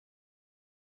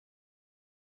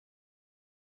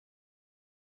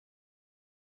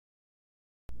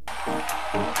Praise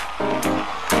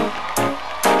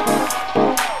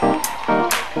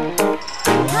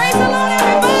the Lord,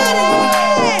 everybody!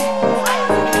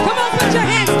 Come on, put your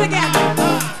hands together.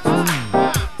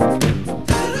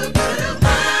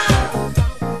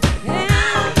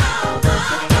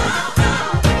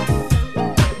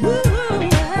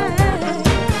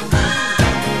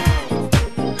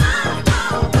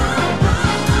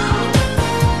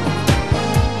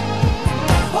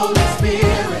 Holy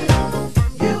Spirit,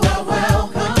 you are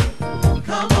welcome.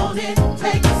 Come on in,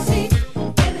 take a seat,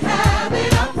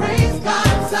 inhabit our praise,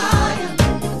 God Zion.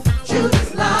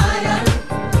 Judas Lion,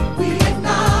 we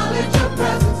acknowledge your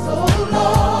presence, oh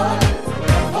Lord.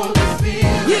 Holy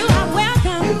Spirit, You are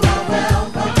welcome. you are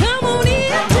welcome. Come on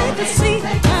in, take a seat.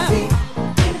 Take a seat,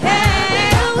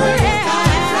 inhabit our praise, God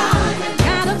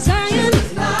God Zion. of Zion,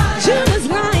 Judas Lion, Judas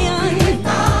Lion.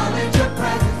 acknowledge your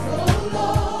presence, oh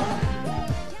Lord.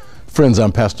 Friends,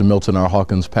 I'm Pastor Milton R.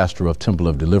 Hawkins, pastor of Temple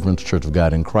of Deliverance, Church of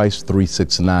God in Christ,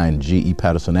 369 G.E.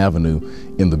 Patterson Avenue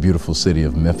in the beautiful city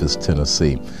of Memphis,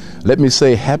 Tennessee. Let me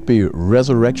say happy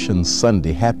Resurrection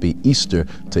Sunday, happy Easter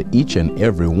to each and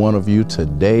every one of you.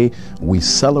 Today, we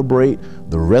celebrate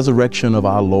the resurrection of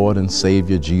our Lord and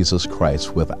Savior, Jesus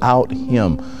Christ. Without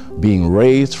him being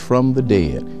raised from the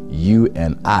dead, you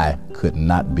and I could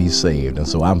not be saved. And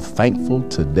so I'm thankful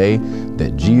today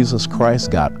that Jesus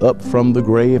Christ got up from the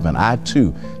grave, and I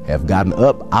too have gotten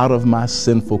up out of my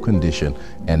sinful condition,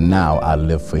 and now I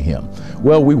live for him.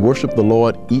 Well, we worship the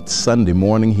Lord each Sunday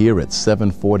morning here at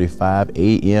 7:45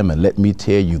 a.m. And let me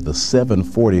tell you, the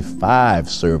 7:45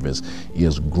 service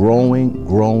is growing.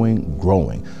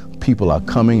 People are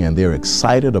coming and they're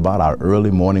excited about our early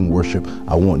morning worship.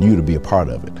 I want you to be a part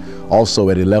of it.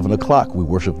 Also at 11 o'clock, we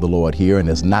worship the Lord here, and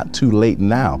it's not too late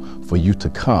now for you to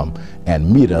come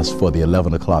and meet us for the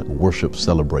 11 o'clock worship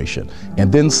celebration.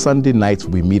 And then Sunday nights,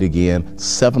 we meet again,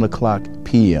 7 o'clock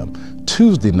p.m.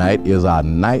 Tuesday night is our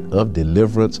night of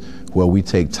deliverance, where we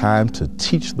take time to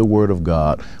teach the Word of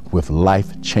God with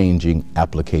life-changing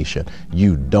application.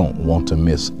 You don't want to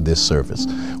miss this service.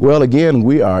 Well, again,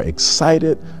 we are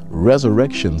excited.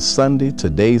 Resurrection Sunday,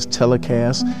 today's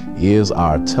telecast is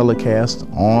our telecast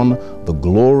on the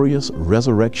glorious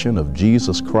resurrection of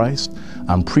Jesus Christ.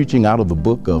 I'm preaching out of the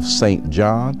book of St.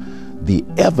 John. The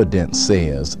evidence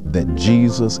says that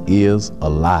Jesus is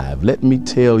alive. Let me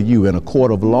tell you, in a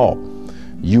court of law,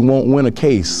 you won't win a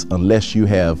case unless you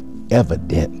have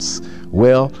evidence.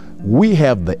 Well, we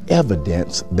have the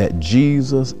evidence that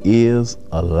Jesus is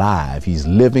alive. He's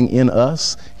living in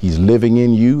us. He's living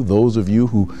in you. Those of you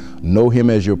who know him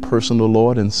as your personal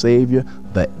Lord and Savior,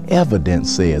 the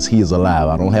evidence says he is alive.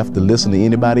 I don't have to listen to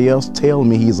anybody else tell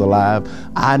me he's alive.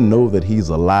 I know that he's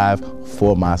alive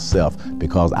for myself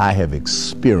because I have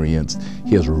experienced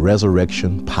his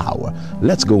resurrection power.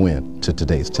 Let's go into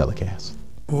today's telecast.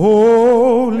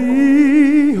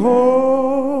 Holy,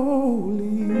 holy,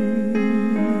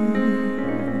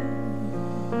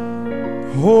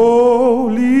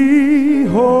 holy,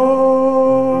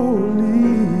 holy,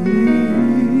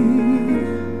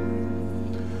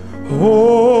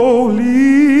 holy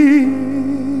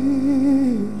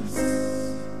is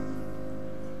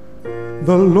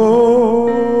the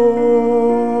Lord.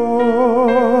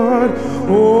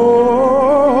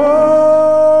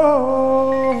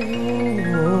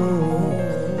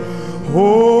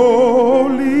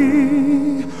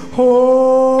 Holy,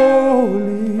 holy,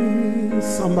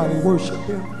 somebody worship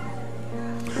him.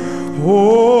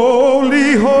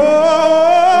 Holy, holy,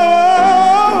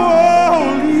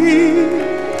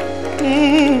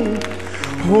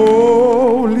 holy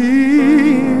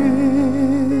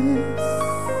is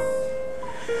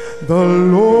the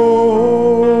Lord,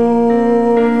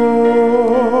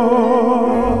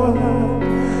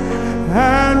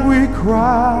 and we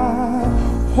cry,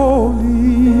 holy.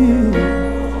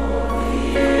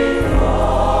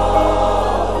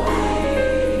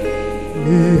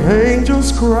 The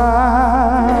angels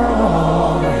cry,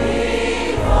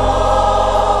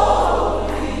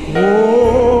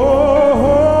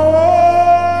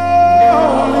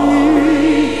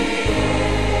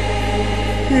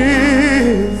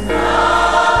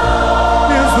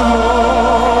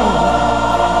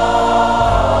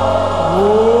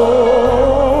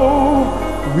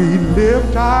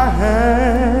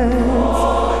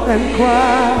 and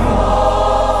cry,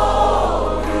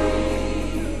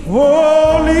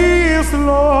 holy is the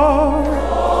Lord,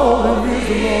 holy is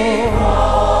the Lord,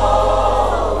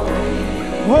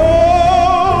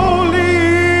 holy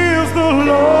is the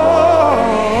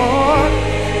Lord,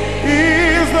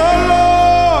 is the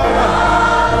Lord.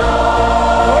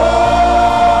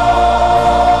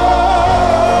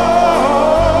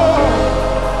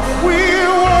 Oh, we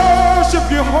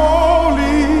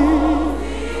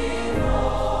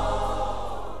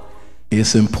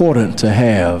it's important to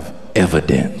have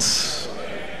evidence.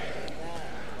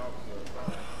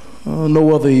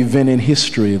 No other event in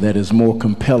history that is more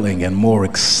compelling and more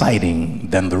exciting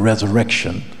than the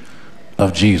resurrection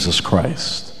of Jesus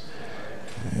Christ.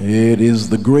 It is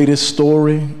the greatest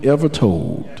story ever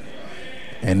told,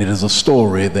 and it is a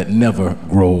story that never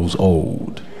grows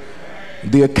old.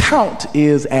 The account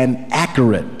is an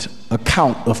accurate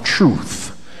account of truth.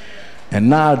 And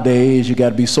nowadays, you got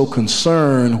to be so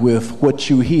concerned with what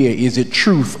you hear. Is it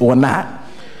truth or not?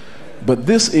 But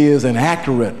this is an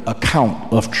accurate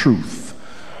account of truth,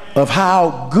 of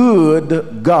how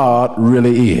good God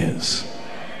really is.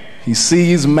 He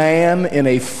sees man in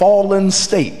a fallen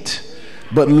state,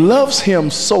 but loves him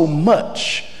so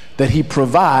much that he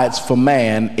provides for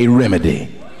man a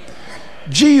remedy.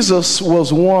 Jesus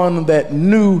was one that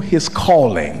knew his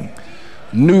calling,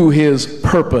 knew his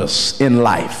purpose in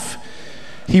life.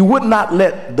 He would not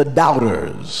let the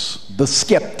doubters, the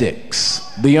skeptics,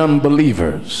 the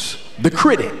unbelievers, the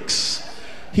critics,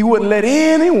 he wouldn't let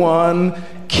anyone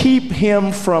keep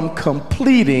him from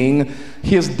completing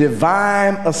his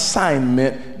divine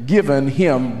assignment given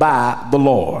him by the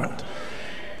Lord.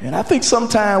 And I think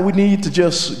sometimes we need to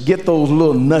just get those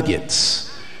little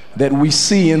nuggets that we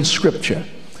see in Scripture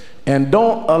and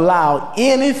don't allow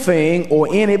anything or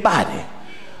anybody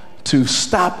to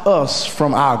stop us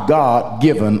from our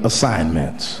God-given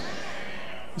assignments.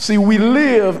 See, we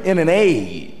live in an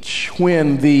age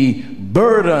when the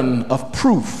burden of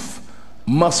proof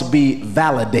must be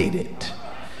validated.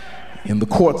 In the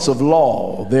courts of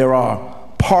law, there are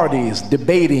parties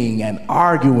debating and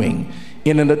arguing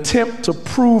in an attempt to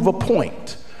prove a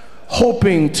point,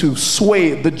 hoping to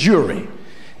sway the jury.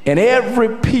 And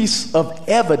every piece of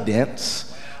evidence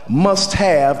must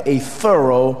have a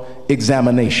thorough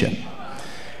examination.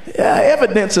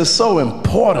 Evidence is so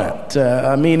important.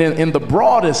 In the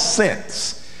broadest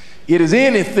sense, it is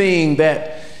anything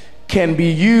that can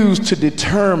be used to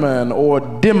determine or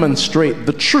demonstrate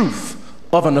the truth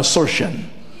of an assertion.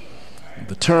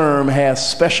 The term has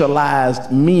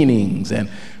specialized meanings, and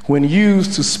when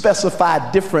used to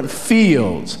specify different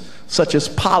fields such as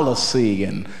policy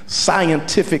and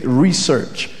scientific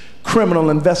research, criminal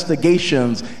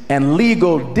investigations, and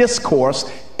legal discourse,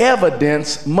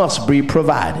 evidence must be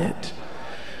provided.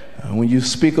 When you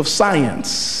speak of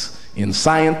science, in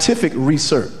scientific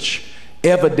research,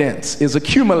 evidence is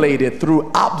accumulated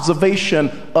through observation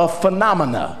of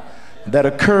phenomena that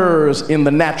occurs in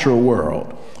the natural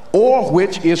world, or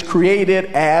which is created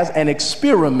as an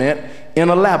experiment in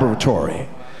a laboratory.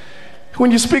 When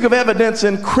you speak of evidence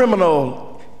in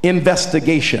criminal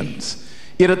investigations,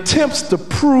 it attempts to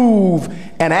prove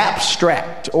an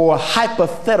abstract or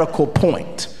hypothetical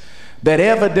point. That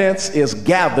evidence is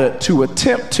gathered to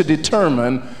attempt to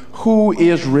determine who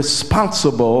is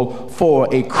responsible for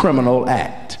a criminal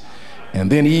act.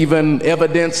 And then even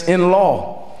evidence in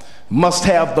law must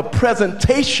have the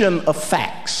presentation of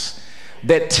facts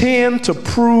that tend to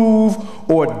prove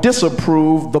or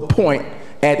disapprove the point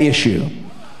at issue.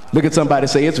 Look at somebody,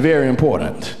 say, it's very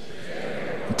important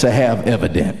to have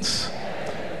evidence.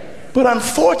 But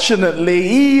unfortunately,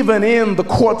 even in the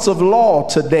courts of law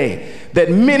today,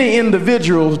 that many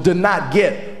individuals do not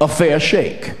get a fair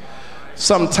shake,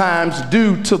 sometimes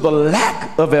due to the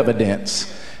lack of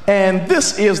evidence. And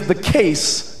this is the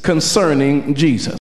case concerning Jesus.